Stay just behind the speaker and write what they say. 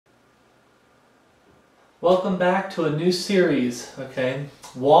Welcome back to a new series, okay?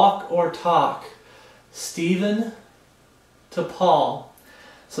 Walk or Talk, Stephen to Paul.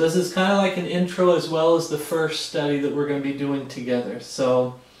 So this is kind of like an intro as well as the first study that we're going to be doing together.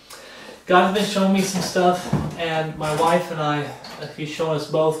 So God's been showing me some stuff, and my wife and I, He's shown us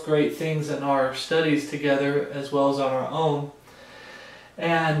both great things in our studies together as well as on our own.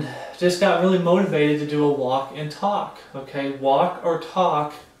 And just got really motivated to do a walk and talk, okay? Walk or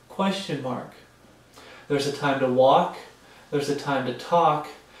talk, question mark. There's a time to walk, there's a time to talk,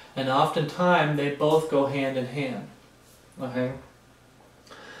 and oftentimes they both go hand in hand. Okay?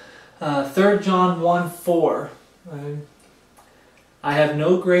 3 John 1:4. I have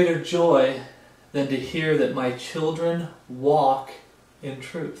no greater joy than to hear that my children walk in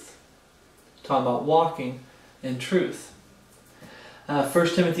truth. Talking about walking in truth.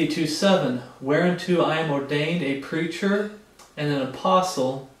 1 Timothy 2:7. Whereunto I am ordained a preacher and an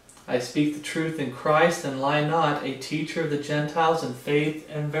apostle. I speak the truth in Christ and lie not, a teacher of the Gentiles in faith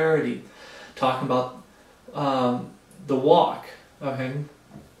and verity. Talking about the walk. Okay.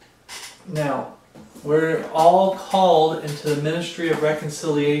 Now, we're all called into the ministry of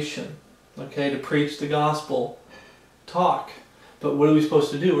reconciliation. Okay, to preach the gospel. Talk. But what are we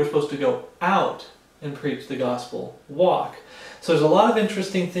supposed to do? We're supposed to go out and preach the gospel. Walk. So there's a lot of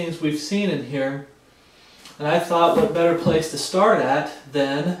interesting things we've seen in here. And I thought what better place to start at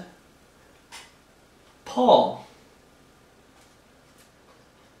than Paul.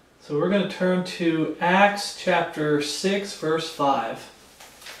 So we're going to turn to Acts chapter 6, verse 5.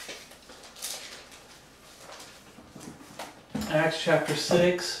 Acts chapter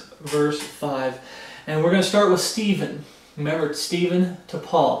 6, verse 5. And we're going to start with Stephen. Remember, it's Stephen to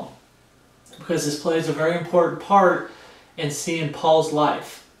Paul. Because this plays a very important part in seeing Paul's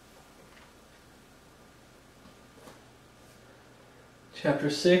life.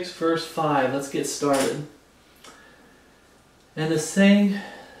 Chapter 6, verse 5. Let's get started. And the saying,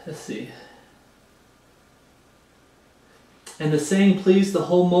 And the saying pleased the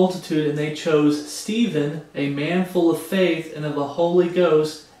whole multitude, and they chose Stephen, a man full of faith and of the Holy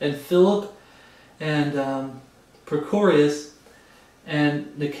Ghost, and Philip, and Prochorus,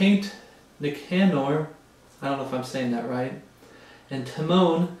 and Nicanor, I don't know if I'm saying that right, and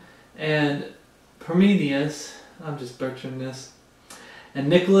Timon, and Parmenius, I'm just butchering this, and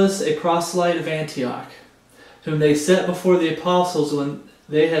Nicholas, a proselyte of Antioch, whom they set before the apostles. When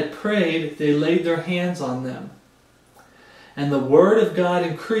they had prayed, they laid their hands on them. And the word of God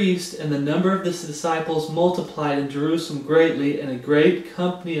increased, and the number of the disciples multiplied in Jerusalem greatly, and a great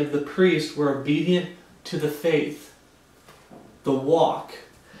company of the priests were obedient to the faith. The walk.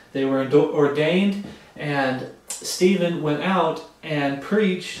 They were ordained, and Stephen went out and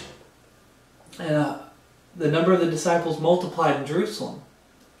preached, and the number of the disciples multiplied in Jerusalem.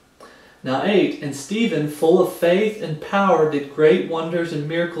 Now 8, and Stephen, full of faith and power, did great wonders and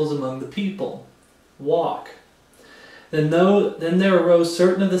miracles among the people. Walk. Then there arose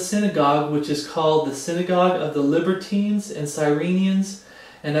certain of the synagogue, which is called the synagogue of the Libertines and Cyrenians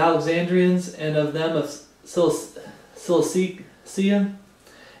and Alexandrians, and of them of Cilicia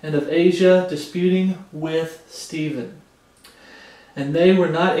and of Asia, disputing with Stephen. And they were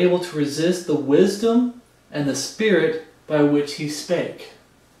not able to resist the wisdom and the spirit by which he spake.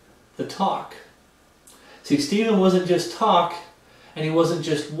 The talk. See, Stephen wasn't just talk, and he wasn't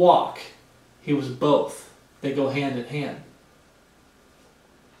just walk. He was both. They go hand in hand.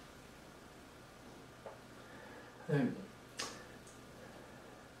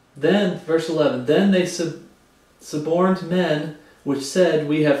 Then, verse 11, Then they suborned men, which said,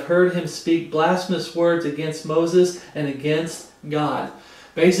 We have heard him speak blasphemous words against Moses and against God.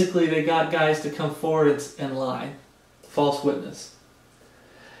 Basically, they got guys to come forward and lie. False witness.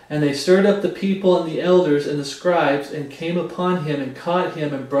 And they stirred up the people and the elders and the scribes, and came upon him and caught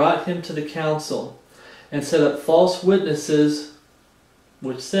him and brought him to the council, and set up false witnesses,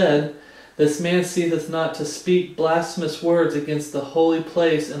 which said, This man ceaseth not to speak blasphemous words against the holy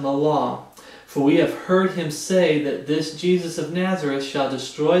place and the law. For we have heard him say that this Jesus of Nazareth shall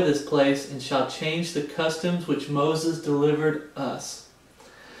destroy this place, and shall change the customs which Moses delivered us.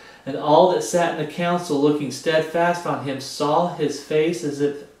 And all that sat in the council, looking steadfast on him, saw his face as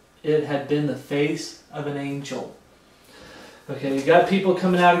if it had been the face of an angel. Okay, you got people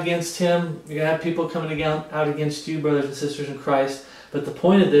coming out against him. You got people coming out against you, brothers and sisters in Christ. But the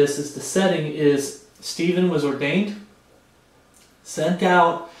point of this is, the setting is, Stephen was ordained, sent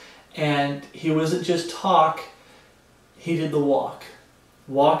out, and he wasn't just talk, he did the walk.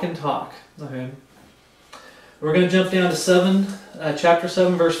 Walk and talk. Okay. We're going to jump down to chapter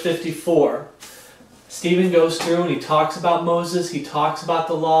 7, verse 54. Stephen goes through and he talks about Moses, he talks about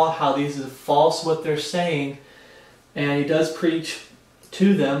the law, how these are false what they're saying, and he does preach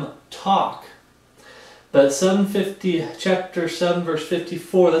to them, talk. But chapter 7 verse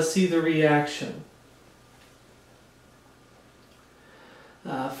 54, let's see the reaction.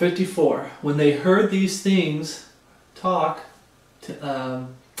 54, when they heard these things talk,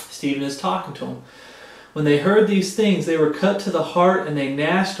 Stephen is talking to them. When they heard these things, they were cut to the heart, and they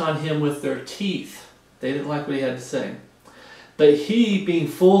gnashed on him with their teeth. They didn't like what he had to say. But he, being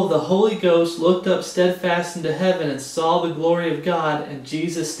full of the Holy Ghost, looked up steadfast into heaven, and saw the glory of God, and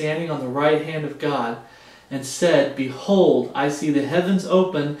Jesus standing on the right hand of God, and said, Behold, I see the heavens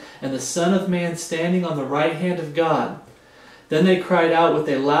open, and the Son of Man standing on the right hand of God. Then they cried out with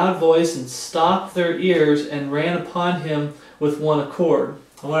a loud voice, and stopped their ears, and ran upon him with one accord.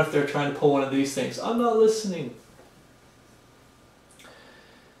 I wonder if they're trying to pull one of these things. I'm not listening.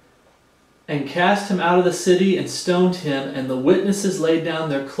 And cast him out of the city, and stoned him, and the witnesses laid down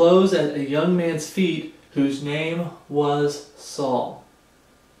their clothes at a young man's feet, whose name was Saul.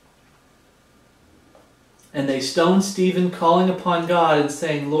 And they stoned Stephen, calling upon God, and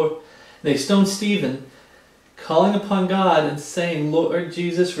saying, Lord, they stoned Stephen, calling upon God, and saying, Lord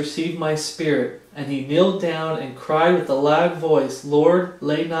Jesus, receive my spirit. And he kneeled down and cried with a loud voice, Lord,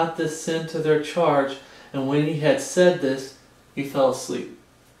 lay not this sin to their charge. And when he had said this, he fell asleep.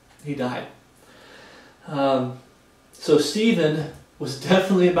 He died. So Stephen was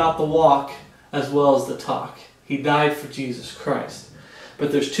definitely about the walk as well as the talk. He died for Jesus Christ.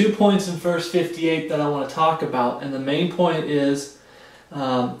 But there's 2 points in verse 58 that I want to talk about. And the main point is,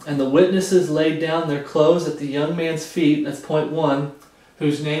 and the witnesses laid down their clothes at the young man's feet, that's point 1,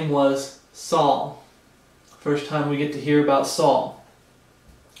 whose name was Saul. First time we get to hear about Saul.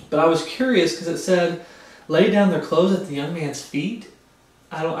 But I was curious because it said, lay down their clothes at the young man's feet.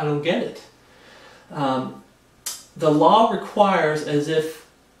 I don't get it. The law requires, as if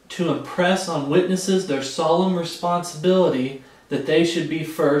to impress on witnesses their solemn responsibility, that they should be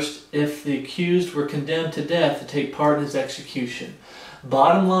first, if the accused were condemned to death, to take part in his execution.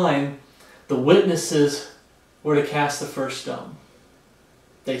 Bottom line, the witnesses were to cast the first stone.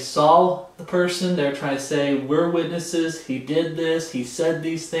 They saw the person, they're trying to say, we're witnesses, he did this, he said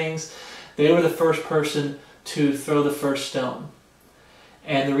these things. They were the first person to throw the first stone.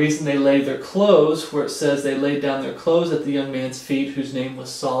 And the reason they laid their clothes, where it says they laid down their clothes at the young man's feet, whose name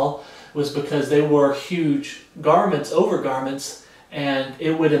was Saul, was because they wore huge garments, overgarments, and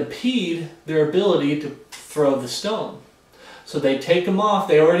it would impede their ability to throw the stone. So they take them off.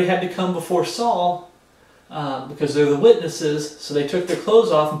 They already had to come before Saul because they're the witnesses, so they took their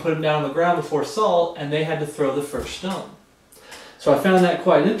clothes off and put them down on the ground before Saul, and they had to throw the first stone. So I found that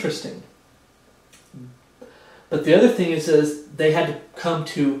quite interesting. But the other thing is they had to come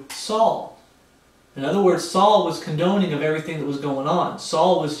to Saul. In other words, Saul was condoning of everything that was going on.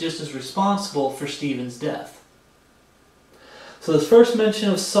 Saul was just as responsible for Stephen's death. So this first mention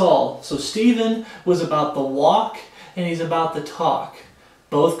of Saul. So Stephen was about the walk and he's about the talk.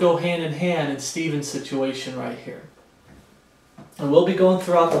 Both go hand in hand in Stephen's situation right here. And we'll be going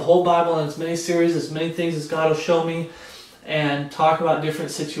throughout the whole Bible in as many series, as many things as God will show me, and talk about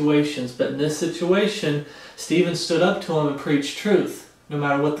different situations. But in this situation, Stephen stood up to him and preached truth, no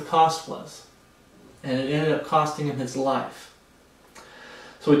matter what the cost was. And it ended up costing him his life.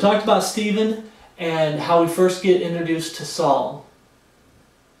 So we talked about Stephen and how we first get introduced to Saul.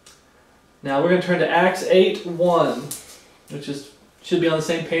 Now we're going to turn to Acts 8:1, which should be on the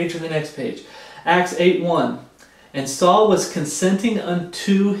same page or the next page. Acts 8:1. And Saul was consenting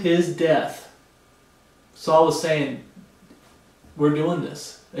unto his death. Saul was saying, we're doing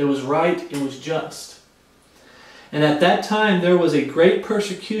this. It was right, it was just. And at that time there was a great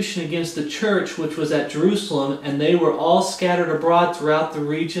persecution against the church which was at Jerusalem, and they were all scattered abroad throughout the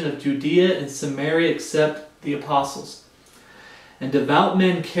region of Judea and Samaria except the apostles. And devout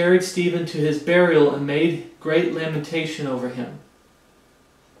men carried Stephen to his burial and made great lamentation over him.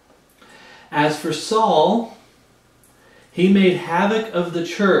 As for Saul, he made havoc of the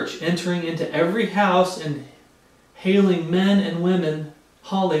church, entering into every house and hauling men and women,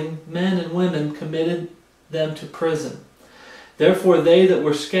 committed them to prison. Therefore they that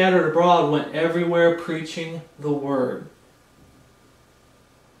were scattered abroad went everywhere preaching the word.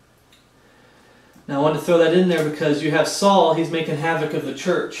 Now I want to throw that in there because you have Saul, he's making havoc of the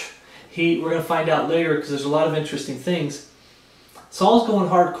church. We're going to find out later because there's a lot of interesting things. Saul's going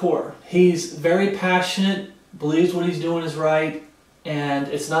hardcore. He's very passionate, believes what he's doing is right, and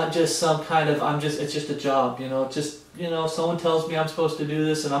it's not just some kind of, it's just a job, someone tells me I'm supposed to do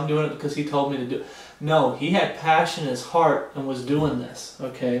this and I'm doing it because he told me to do it. No, he had passion in his heart and was doing this,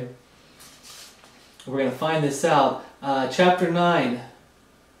 okay? We're going to find this out. Chapter 9.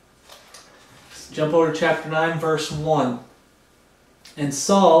 Let's jump over to chapter 9, verse 1. And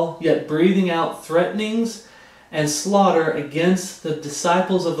Saul, yet breathing out threatenings and slaughter against the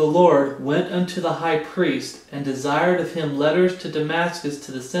disciples of the Lord, went unto the high priest, and desired of him letters to Damascus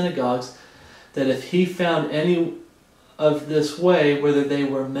to the synagogues, that if he found any of this way, whether they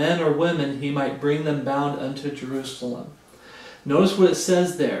were men or women, he might bring them bound unto Jerusalem. Notice what it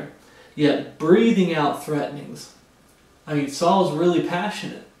says there. Yet breathing out threatenings. I mean, Saul's really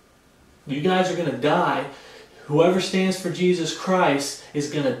passionate. You guys are going to die. Whoever stands for Jesus Christ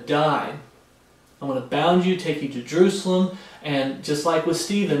is going to die. I'm going to bound you, take you to Jerusalem, and just like with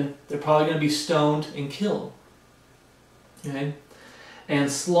Stephen, they're probably going to be stoned and killed. Okay?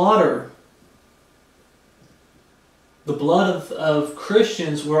 And slaughter. The blood of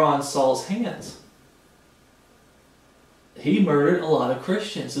Christians were on Saul's hands. He murdered a lot of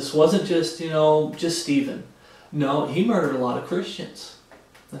Christians. This wasn't just, just Stephen. No, he murdered a lot of Christians.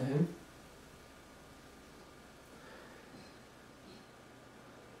 Okay?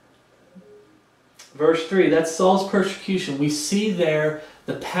 Verse 3, that's Saul's persecution. We see there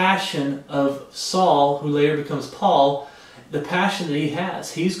the passion of Saul, who later becomes Paul, the passion that he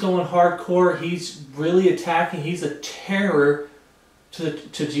has. He's going hardcore. He's really attacking. He's a terror to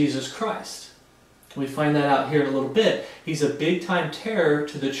Jesus Christ. We find that out here in a little bit. He's a big-time terror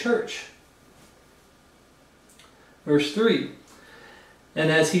to the church. Verse 3, and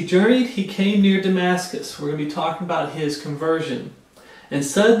as he journeyed, he came near Damascus. We're going to be talking about his conversion. And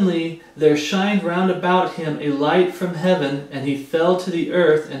suddenly there shined round about him a light from heaven, and he fell to the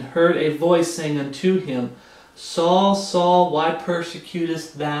earth, and heard a voice saying unto him, Saul, Saul, why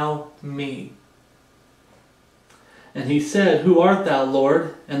persecutest thou me? And he said, Who art thou,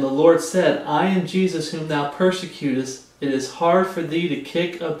 Lord? And the Lord said, I am Jesus whom thou persecutest. It is hard for thee to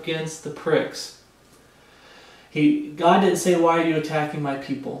kick against the pricks. God didn't say, why are you attacking my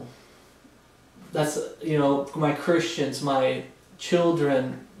people? That's, my Christians, my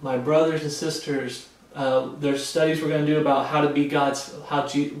children, my brothers and sisters. There's studies we're going to do about how to be how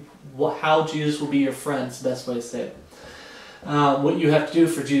Jesus will be your friend. It's the best way to say it. What you have to do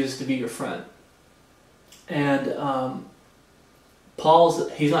for Jesus to be your friend. And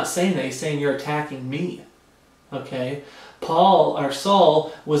he's not saying that. He's saying you're attacking me. Okay?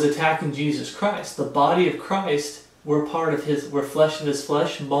 Saul was attacking Jesus Christ. The body of Christ, we're flesh of his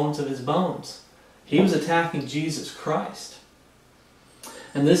flesh and bones of his bones. He was attacking Jesus Christ.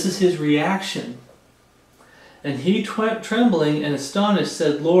 And this is his reaction. And he, trembling and astonished,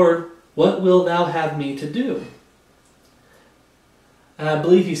 said, Lord, what wilt thou have me to do? And I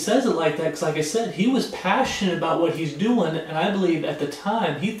believe he says it like that because, like I said, he was passionate about what he's doing, and I believe at the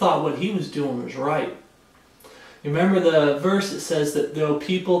time he thought what he was doing was right. You remember the verse that says that there are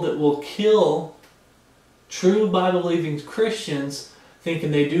people that will kill true Bible-believing Christians thinking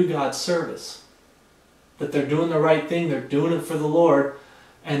they do God's service. That they're doing the right thing, they're doing it for the Lord,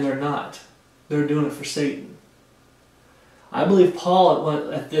 and they're not. They're doing it for Satan. I believe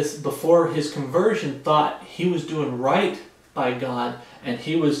Paul, at this, before his conversion, thought he was doing right by God, and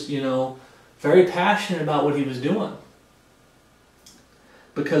he was, very passionate about what he was doing.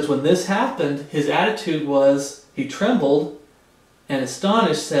 Because when this happened, his attitude was, he trembled and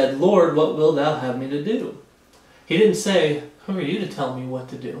astonished said, Lord, what wilt thou have me to do? He didn't say, who are you to tell me what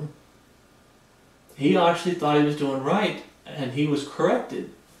to do? He actually thought he was doing right, and he was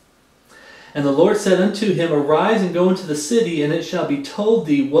corrected. And the Lord said unto him, Arise and go into the city, and it shall be told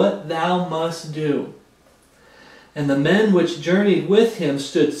thee what thou must do. And the men which journeyed with him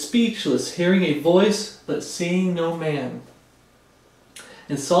stood speechless, hearing a voice, but seeing no man.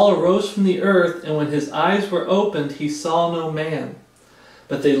 And Saul arose from the earth, and when his eyes were opened, he saw no man.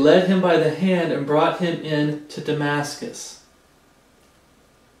 But they led him by the hand and brought him in to Damascus.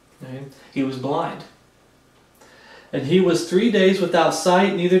 Okay? He was blind. And he was 3 days without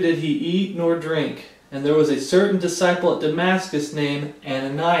sight, neither did he eat nor drink. And there was a certain disciple at Damascus named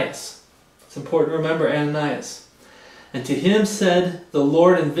Ananias. It's important to remember Ananias. And to him said the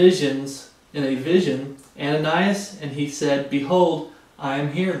Lord in a vision, Ananias, and he said, Behold, I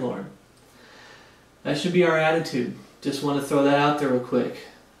am here, Lord. That should be our attitude. Just want to throw that out there real quick.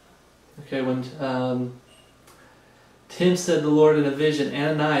 Okay, when Tim said the Lord in a vision,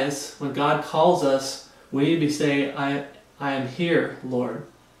 Ananias, when God calls us, we need to be saying, I am here, Lord.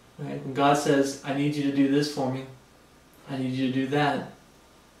 Right? When God says, I need you to do this for me, I need you to do that,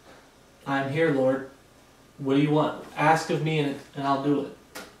 I am here, Lord. What do you want? Ask of me and I'll do it.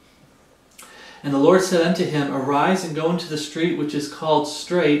 And the Lord said unto him, Arise and go into the street which is called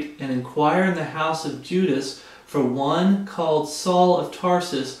Straight, and inquire in the house of Judas for one called Saul of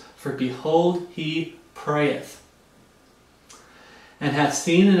Tarsus, for behold, he prayeth. And hath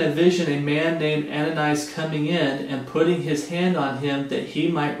seen in a vision a man named Ananias coming in, and putting his hand on him, that he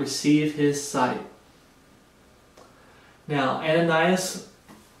might receive his sight. Now, Ananias,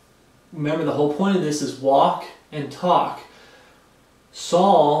 remember the whole point of this is walk and talk.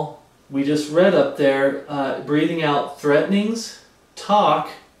 Saul, we just read up there, breathing out threatenings, talk,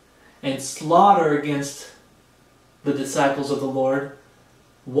 and slaughter against the disciples of the Lord.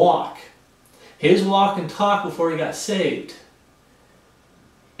 Walk. His walk and talk before he got saved.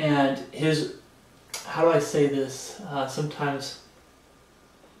 And his, how do I say this? Sometimes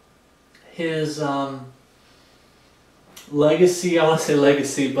his legacy, I want to say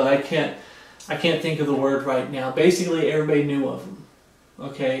legacy, but I can't think of the word right now. Basically, everybody knew of him.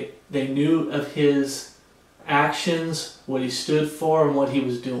 Okay? They knew of his actions, what he stood for, and what he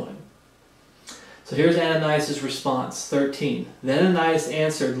was doing. So here's Ananias' response, 13. Then Ananias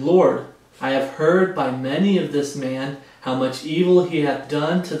answered, Lord, I have heard by many of this man how much evil he hath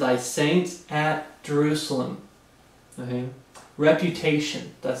done to thy saints at Jerusalem. Okay?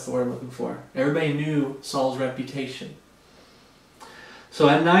 Reputation, that's the word I'm looking for. Everybody knew Saul's reputation. So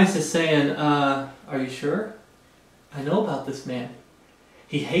Ananias is saying, are you sure? I know about this man.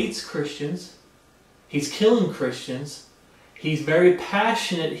 He hates Christians. He's killing Christians. He's very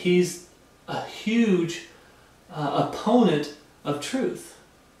passionate. He's a huge opponent of truth,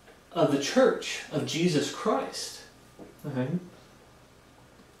 of the church, of Jesus Christ. Okay.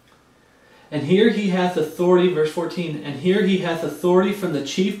 And here he hath authority, verse 14, and here he hath authority from the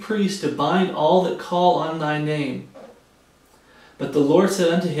chief priest to bind all that call on thy name. But the Lord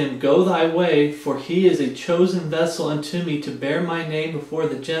said unto him, Go thy way, for he is a chosen vessel unto me to bear my name before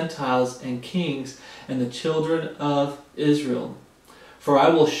the Gentiles and kings and the children of Israel. For I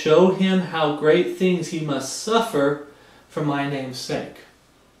will show him how great things he must suffer for my name's sake.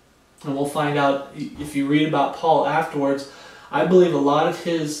 And we'll find out, if you read about Paul afterwards, I believe a lot of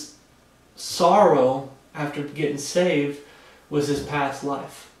his sorrow after getting saved was his past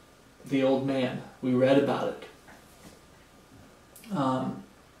life. The old man. We read about it.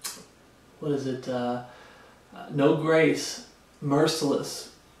 What is it? No grace,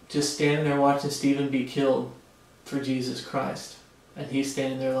 merciless, just standing there watching Stephen be killed for Jesus Christ. And he's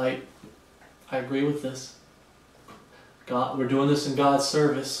standing there like, I agree with this. God, we're doing this in God's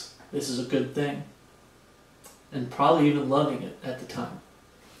service. This is a good thing. And probably even loving it at the time.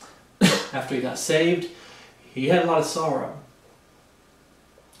 After he got saved, he had a lot of sorrow.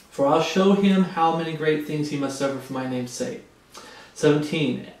 For I'll show him how many great things he must suffer for my name's sake.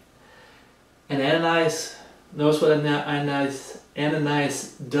 17. And Ananias, notice what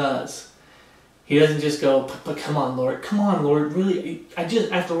Ananias does. He doesn't just go, but come on, Lord, really,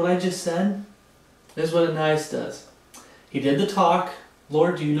 after what I just said, this is what Ananias does. He did the talk.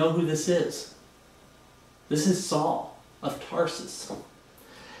 Lord, do you know who this is? This is Saul of Tarsus.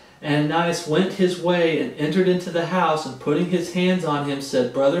 And Ananias went his way and entered into the house, and putting his hands on him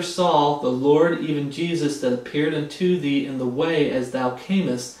said, Brother Saul, the Lord, even Jesus, that appeared unto thee in the way as thou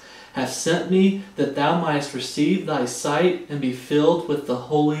camest, hath sent me that thou mightest receive thy sight and be filled with the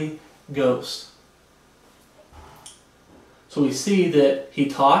Holy Ghost. So we see that he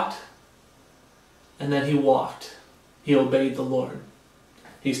talked and then he walked. He obeyed the Lord.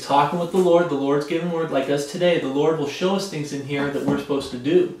 He's talking with the Lord's giving word like us today. The Lord will show us things in here that we're supposed to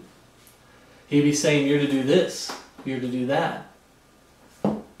do. He'd be saying, you're to do this, you're to do that.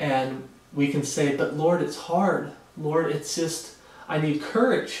 And we can say, but Lord, it's hard. Lord, it's just, I need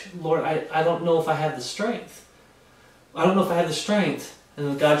courage. Lord, I don't know if I have the strength. I don't know if I have the strength. And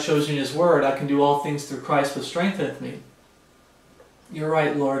then God shows you in His Word, I can do all things through Christ which strengtheneth me. You're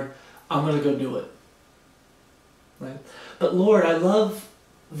right, Lord. I'm going to go do it. Right? But Lord, I love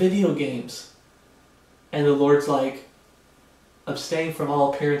video games. And the Lord's like, abstain from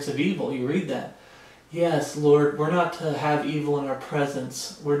all appearance of evil. You read that. Yes, Lord, we're not to have evil in our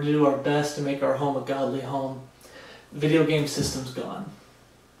presence. We're to do our best to make our home a godly home. Video game system's gone.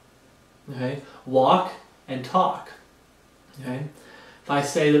 Okay? Walk and talk. Okay? If I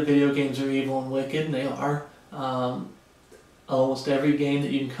say that video games are evil and wicked, and they are, almost every game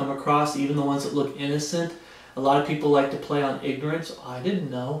that you can come across, even the ones that look innocent, a lot of people like to play on ignorance. Oh, I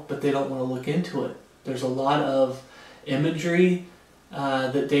didn't know, but they don't want to look into it. There's a lot of imagery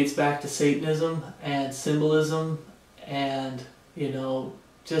that dates back to Satanism and symbolism, and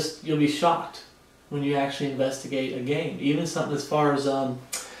just you'll be shocked when you actually investigate a game. Even something as far as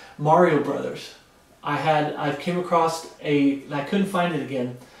Mario Brothers. I came across and I couldn't find it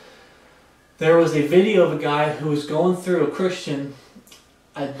again. There was a video of a guy who was going through a Christian.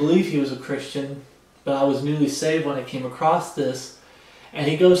 I believe he was a Christian, but I was newly saved when I came across this. And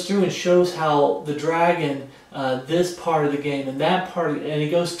he goes through and shows how the dragon, this part of the game and that part, and he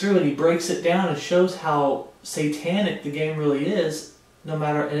goes through and he breaks it down and shows how satanic the game really is, no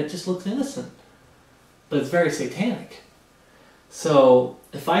matter, and it just looks innocent. But it's very satanic. So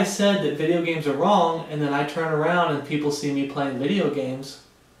if I said that video games are wrong, and then I turn around and people see me playing video games,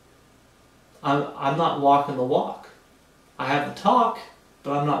 I'm not walking the walk. I have the talk,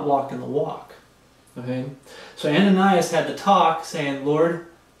 but I'm not walking the walk. Okay? So Ananias had the talk saying, Lord,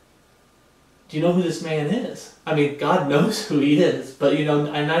 do you know who this man is? I mean, God knows who he is, but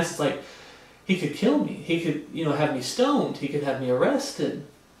Ananias is like, he could kill me. He could, have me stoned. He could have me arrested.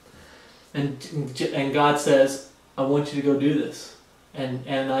 And God says, I want you to go do this. And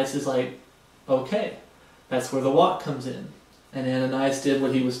Ananias is like, okay. That's where the walk comes in. And Ananias did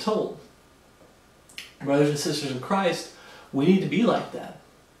what he was told. Brothers and sisters in Christ, we need to be like that.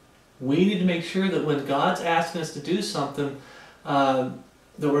 We need to make sure that when God's asking us to do something, that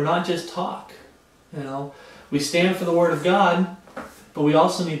we're not just talk. We stand for the Word of God, but we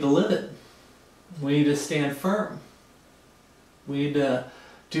also need to live it. We need to stand firm. We need to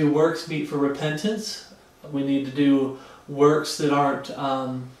do works meet for repentance. We need to do works that aren't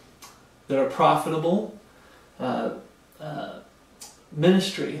that are profitable.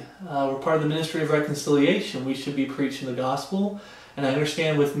 Ministry. We're part of the ministry of reconciliation. We should be preaching the gospel. And I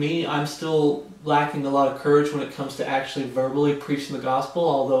understand with me, I'm still lacking a lot of courage when it comes to actually verbally preaching the gospel,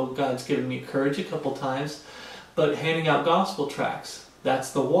 although God's given me courage a couple times. But handing out gospel tracts,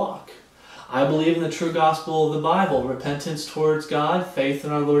 that's the walk. I believe in the true gospel of the Bible, repentance towards God, faith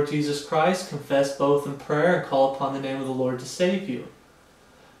in our Lord Jesus Christ, confess both in prayer, and call upon the name of the Lord to save you.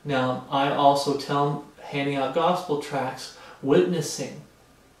 Now, I also tell handing out gospel tracts, witnessing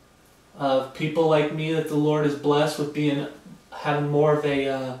of people like me that the Lord has blessed with having more of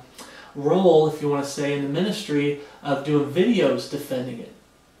a role, if you want to say, in the ministry of doing videos defending it.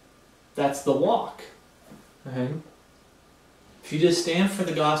 That's the walk. Okay? If you just stand for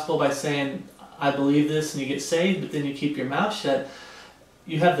the gospel by saying, I believe this, and you get saved, but then you keep your mouth shut,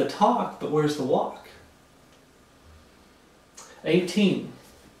 you have the talk, but where's the walk? 18.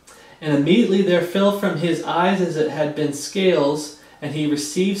 And immediately there fell from his eyes as it had been scales, and he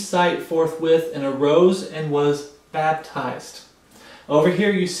received sight forthwith, and arose and was baptized. Over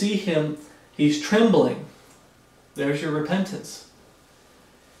here you see him, he's trembling. There's your repentance.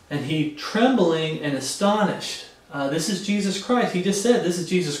 And he trembling and astonished. This is Jesus Christ. He just said, this is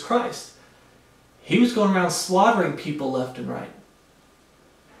Jesus Christ. He was going around slaughtering people left and right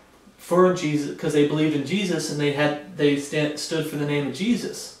for Jesus, because they believed in Jesus and they stood for the name of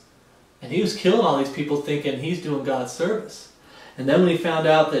Jesus. And he was killing all these people thinking he's doing God's service. And then when he found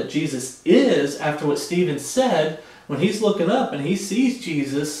out that Jesus is, after what Stephen said, when he's looking up and he sees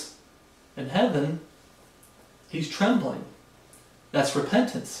Jesus in heaven, he's trembling. That's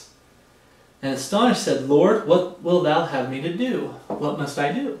repentance. And astonished said, Lord, what wilt thou have me to do? What must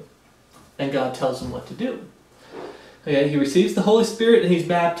I do? And God tells him what to do. Okay, he receives the Holy Spirit and he's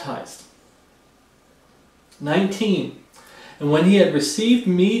baptized. 19. And when he had received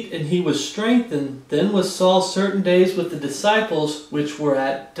meat and he was strengthened, then was Saul certain days with the disciples which were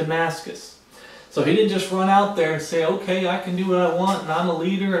at Damascus. So he didn't just run out there and say, okay, I can do what I want and I'm a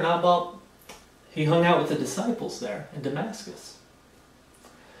leader and I'm about... He hung out with the disciples there in Damascus.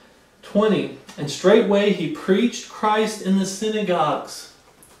 20. And straightway he preached Christ in the synagogues,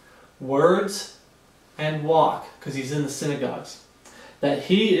 words and walk, because he's in the synagogues, that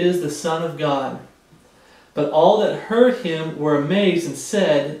he is the Son of God. But all that heard him were amazed and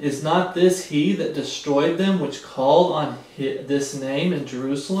said, is not this he that destroyed them which called on this name in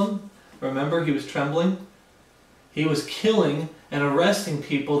Jerusalem? Remember, he was trembling. He was killing and arresting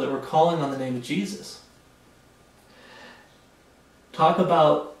people that were calling on the name of Jesus. Talk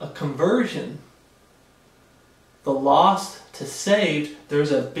about a conversion. The lost to saved,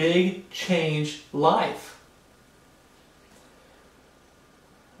 there's a big changed life.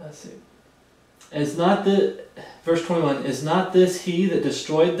 Let's see. Verse 21, is not this he that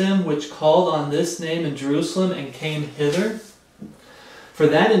destroyed them which called on this name in Jerusalem and came hither? For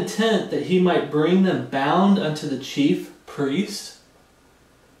that intent that he might bring them bound unto the chief priest.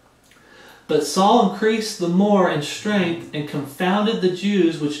 But Saul increased the more in strength and confounded the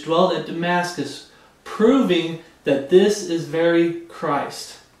Jews which dwelt at Damascus, proving that this is very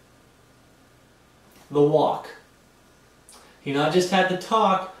Christ. The walk. He not just had the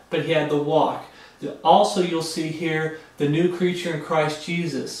talk, but he had the walk. Also you'll see here the new creature in Christ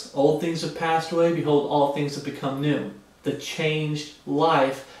Jesus. Old things have passed away, behold, all things have become new. The changed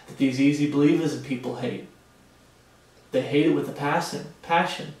life that these easy believers and people hate. They hate it with a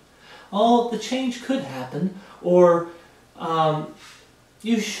passion. Oh, the change could happen, or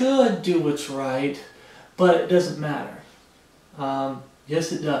you should do what's right, but it doesn't matter.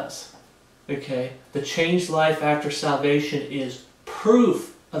 Yes, it does. Okay, the changed life after salvation is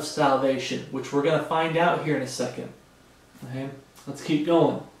proof of salvation, which we're going to find out here in a second. Okay, let's keep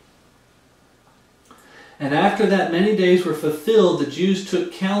going. And after that many days were fulfilled, the Jews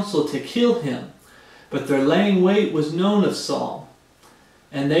took counsel to kill him. But their laying wait was known of Saul,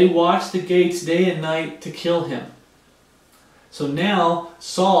 and they watched the gates day and night to kill him. So now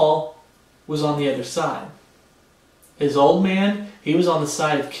Saul was on the other side. His old man, he was on the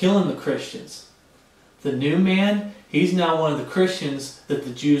side of killing the Christians. The new man, he's now one of the Christians that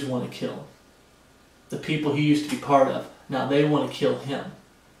the Jews want to kill. The people he used to be part of. Now they want to kill him.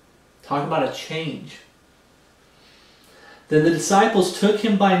 Talk about a change. Then the disciples took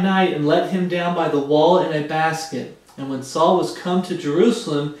him by night and let him down by the wall in a basket. And when Saul was come to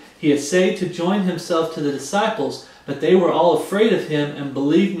Jerusalem, he essayed to join himself to the disciples, but they were all afraid of him and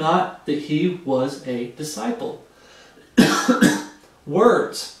believed not that he was a disciple.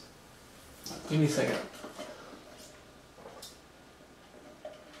 Words. Give me a second.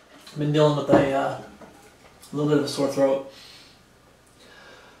 I've been dealing with a little bit of a sore throat.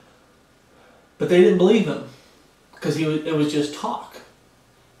 But they didn't believe him. Because it was just talk.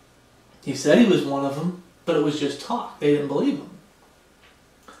 He said he was one of them, but it was just talk. They didn't believe him.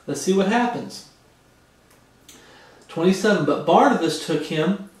 Let's see what happens. 27, but Barnabas took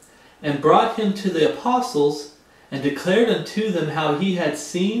him and brought him to the apostles and declared unto them how he had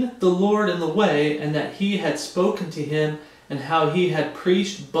seen the Lord in the way, and that he had spoken to him, and how he had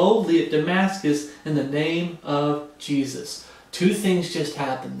preached boldly at Damascus in the name of Jesus. Two things just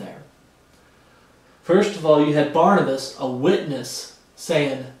happened there. First of all, you had Barnabas, a witness,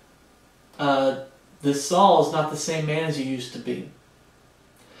 saying, this Saul is not the same man as he used to be.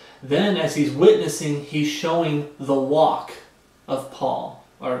 Then, as he's witnessing, he's showing the walk of Paul,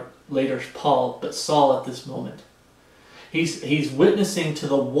 or later Paul, but Saul at this moment. He's witnessing to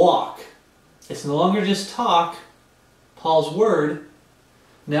the walk. It's no longer just talk, Paul's word.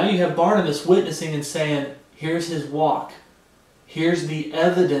 Now you have Barnabas witnessing and saying, here's his walk. Here's the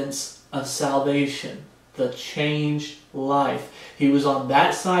evidence of salvation, the changed life. He was on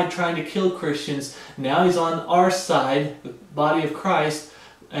that side trying to kill Christians. Now he's on our side, the body of Christ,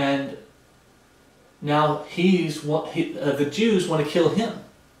 and now the Jews want to kill him.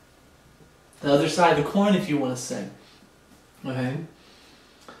 The other side of the coin, if you want to say. Okay.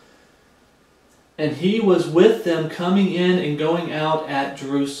 And he was with them coming in and going out at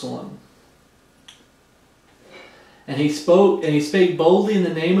Jerusalem. And he spake boldly in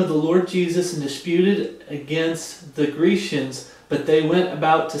the name of the Lord Jesus, and disputed against the Grecians, but they went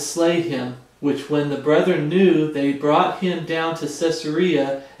about to slay him, which when the brethren knew, they brought him down to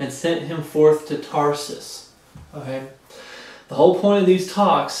Caesarea, and sent him forth to Tarsus. Okay? The whole point of these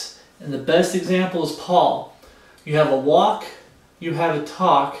talks, and the best example is Paul. You have a walk, you have a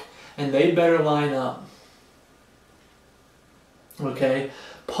talk, and they better line up. Okay?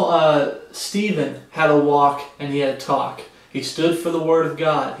 Stephen had a walk and he had a talk. He stood for the Word of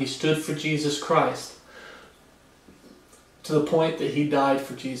God. He stood for Jesus Christ. To the point that he died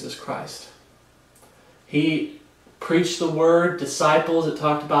for Jesus Christ. He preached the Word, disciples. It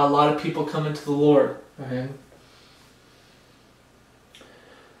talked about a lot of people coming to the Lord. Okay?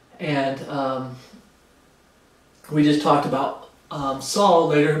 And we just talked about Saul,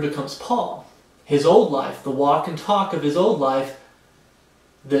 later who becomes Paul. His old life, the walk and talk of his old life,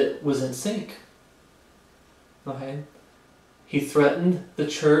 that was in sync. Okay? He threatened the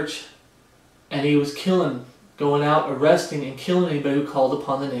church, and he was going out arresting and killing anybody who called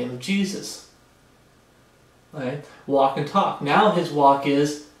upon the name of Jesus. Okay? Walk and talk. Now his walk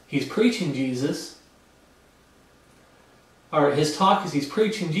is, he's preaching Jesus. Or his talk is he's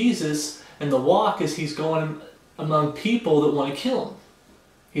preaching Jesus, and the walk is he's going among people that want to kill him.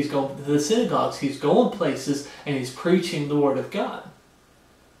 He's going to the synagogues, he's going places, and he's preaching the Word of God.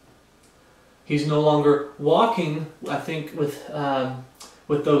 He's no longer walking, I think, with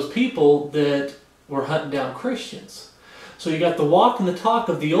those people that were hunting down Christians. So you got the walk and the talk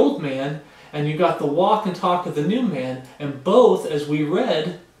of the old man, and you got the walk and talk of the new man, and both, as we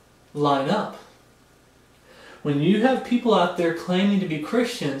read, line up. When you have people out there claiming to be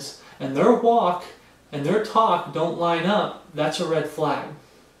Christians, and their walk and their talk don't line up, that's a red flag.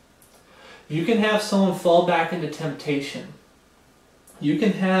 You can have someone fall back into temptation. You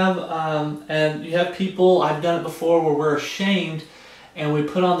can have, and you have people, I've done it before, where we're ashamed and we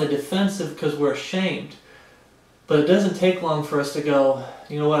put on the defensive because we're ashamed. But it doesn't take long for us to go,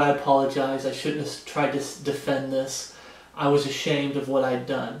 you know what, I apologize, I shouldn't have tried to defend this. I was ashamed of what I'd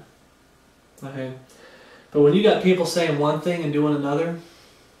done. Okay? But when you got people saying one thing and doing another,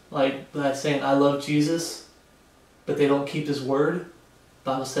 like saying, I love Jesus, but they don't keep his word.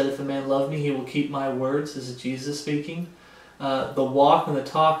 The Bible said, if a man love me, he will keep my words. This is Jesus speaking. The walk and the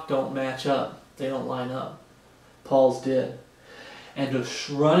talk don't match up. They don't line up. Paul's did. And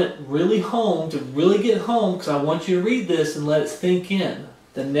to run it really home, to really get home, because I want you to read this and let it sink in.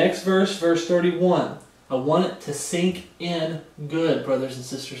 The next verse, verse 31. I want it to sink in good, brothers and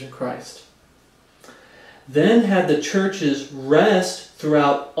sisters in Christ. Then had the churches rest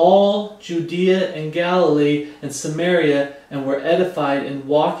throughout all Judea and Galilee and Samaria, and were edified, and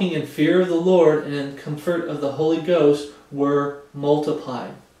walking in fear of the Lord and in comfort of the Holy Ghost were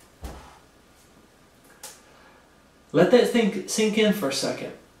multiplied. Let that sink in for a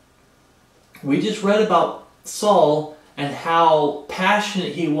second. We just read about Saul and how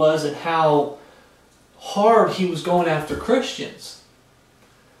passionate he was and how hard he was going after Christians.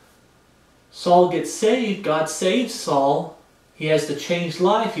 Saul gets saved. God saves Saul. He has the changed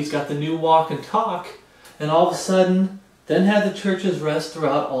life. He's got the new walk and talk. And all of a sudden, then had the churches rest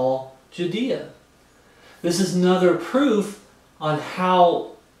throughout all Judea. This is another proof on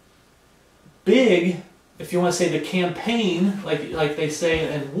how big, if you want to say the campaign, like they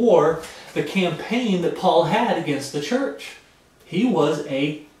say in war, the campaign that Paul had against the church. He was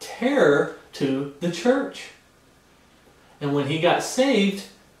a terror to the church. And when he got saved,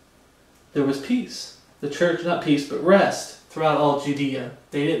 there was peace. The church, not peace, but rest throughout all Judea.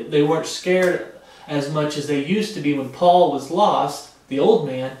 They weren't scared as much as they used to be when Paul was lost, the old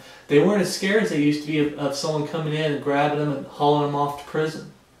man. They weren't as scared as they used to be of someone coming in and grabbing them and hauling them off to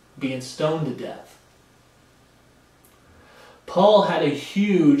prison, being stoned to death. Paul had a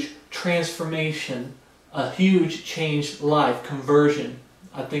huge transformation, a huge changed life, conversion.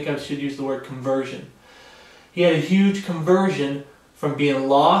 I think I should use the word conversion. He had a huge conversion from being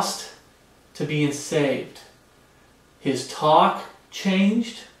lost to being saved. His talk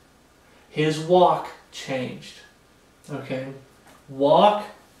changed. His walk changed. Okay? Walk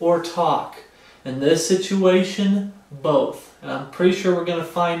or talk. In this situation, both. And I'm pretty sure we're going to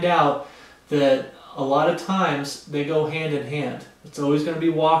find out that a lot of times they go hand in hand. It's always going to be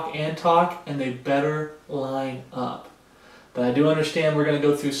walk and talk, and they better line up. But I do understand we're going to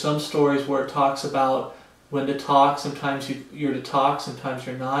go through some stories where it talks about when to talk. Sometimes you're to talk, sometimes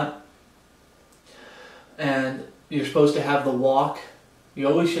you're not. And you're supposed to have the walk. You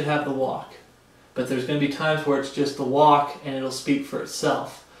always should have the walk. But there's going to be times where it's just the walk and it'll speak for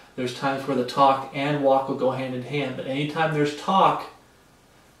itself. There's times where the talk and walk will go hand in hand. But anytime there's talk,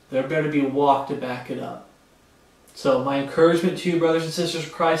 there better be a walk to back it up. So my encouragement to you, brothers and sisters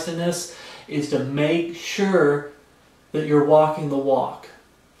of Christ, in this is to make sure that you're walking the walk.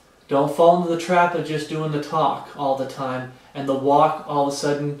 Don't fall into the trap of just doing the talk all the time, and the walk, all of a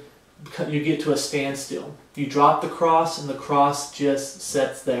sudden, you get to a standstill. You drop the cross, and the cross just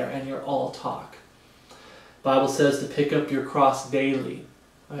sits there, and you're all talk. The Bible says to pick up your cross daily.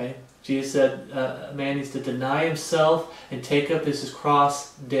 Right? Jesus said a man needs to deny himself and take up his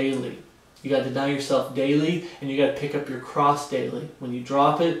cross daily. You got to deny yourself daily, and you got to pick up your cross daily. When you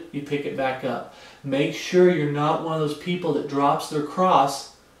drop it, you pick it back up. Make sure you're not one of those people that drops their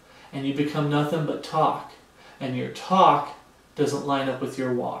cross and you become nothing but talk. And your talk doesn't line up with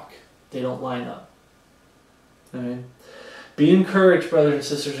your walk. They don't line up. All right? Be encouraged, brothers and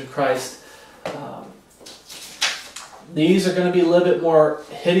sisters in Christ. These are going to be a little bit more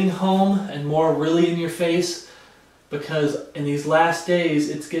hitting home and more really in your face, because in these last days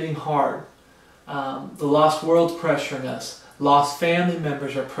it's getting hard. The lost world's pressuring us. Lost family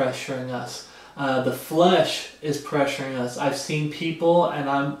members are pressuring us. The flesh is pressuring us. I've seen people, and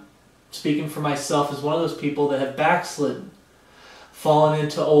I'm speaking for myself as one of those people, that have backslidden, fallen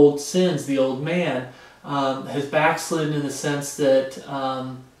into old sins. The old man has backslidden in the sense that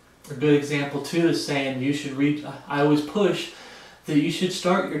a good example too is saying you should read. I always push that you should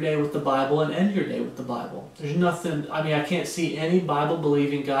start your day with the Bible and end your day with the Bible. There's nothing, I mean, I can't see any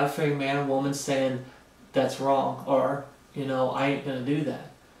Bible-believing, God-fearing man or woman saying that's wrong, or, you know, I ain't going to do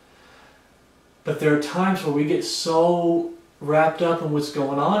that. But there are times where we get so wrapped up in what's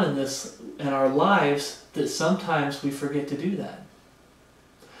going on in our lives that sometimes we forget to do that.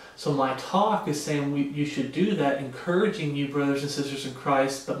 So my talk is saying you should do that, encouraging you, brothers and sisters in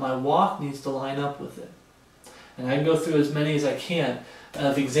Christ, but my walk needs to line up with it. And I can go through as many as I can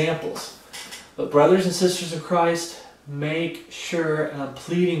of examples. But brothers and sisters in Christ, make sure, and I'm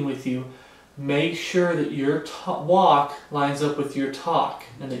pleading with you, make sure that your walk lines up with your talk,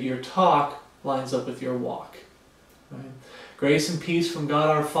 and that your talk lines up with your walk. Right? Grace and peace from God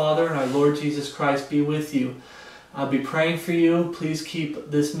our Father and our Lord Jesus Christ be with you. I'll be praying for you. Please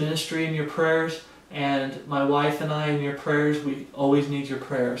keep this ministry in your prayers. And my wife and I, in your prayers, we always need your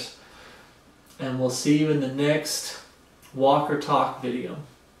prayers. And we'll see you in the next Walk or Talk video.